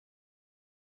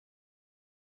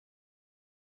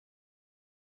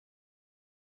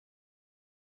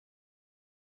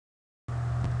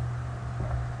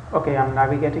Okay, I'm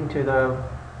navigating to the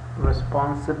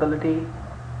responsibility,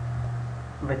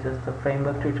 which is the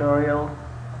framework tutorial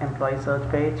employee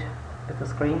search page. It's a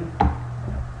screen.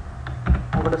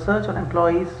 I'm going to search on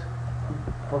employees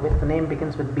for which the name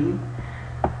begins with B.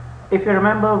 If you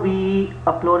remember, we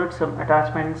uploaded some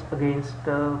attachments against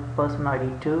the person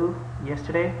ID 2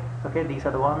 yesterday. Okay, these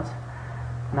are the ones.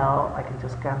 Now I can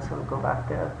just cancel, go back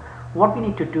there. What we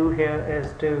need to do here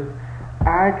is to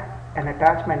add an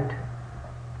attachment,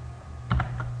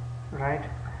 right?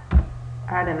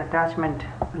 Add an attachment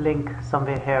link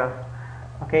somewhere here,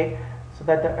 okay, so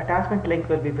that the attachment link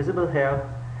will be visible here.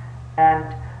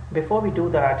 And before we do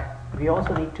that, we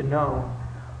also need to know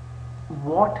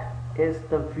what is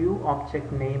the view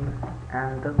object name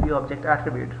and the view object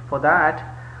attribute. For that,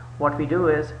 what we do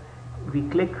is we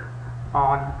click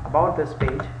on about this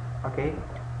page. Okay,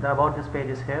 the about this page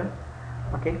is here.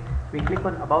 Okay, we click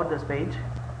on about this page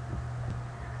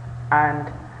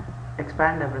and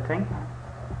expand everything,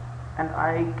 and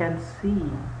I can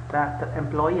see that the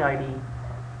employee ID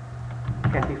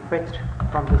can be fetched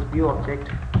from this view object.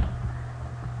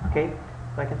 Okay,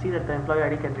 so I can see that the employee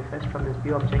ID can be fetched from this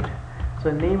view object.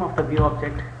 So name of the view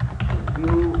object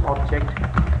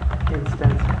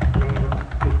instance name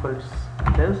equals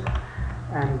this,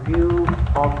 and view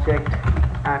object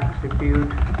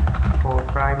attribute for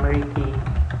primary key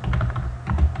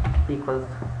equals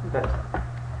this.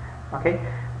 Okay,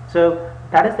 so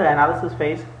that is the analysis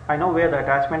phase. I know where the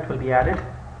attachment will be added,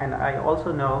 and I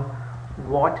also know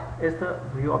what is the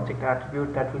view object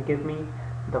attribute that will give me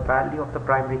the value of the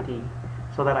primary key,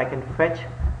 so that I can fetch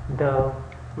the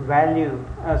value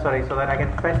so that I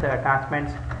can fetch the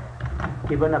attachments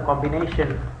given a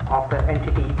combination of the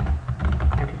entity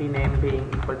name being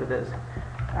equal to this,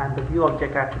 and the view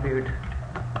object attribute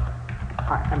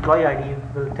employee ID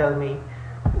will tell me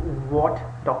what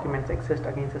documents exist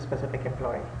against a specific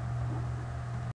employee.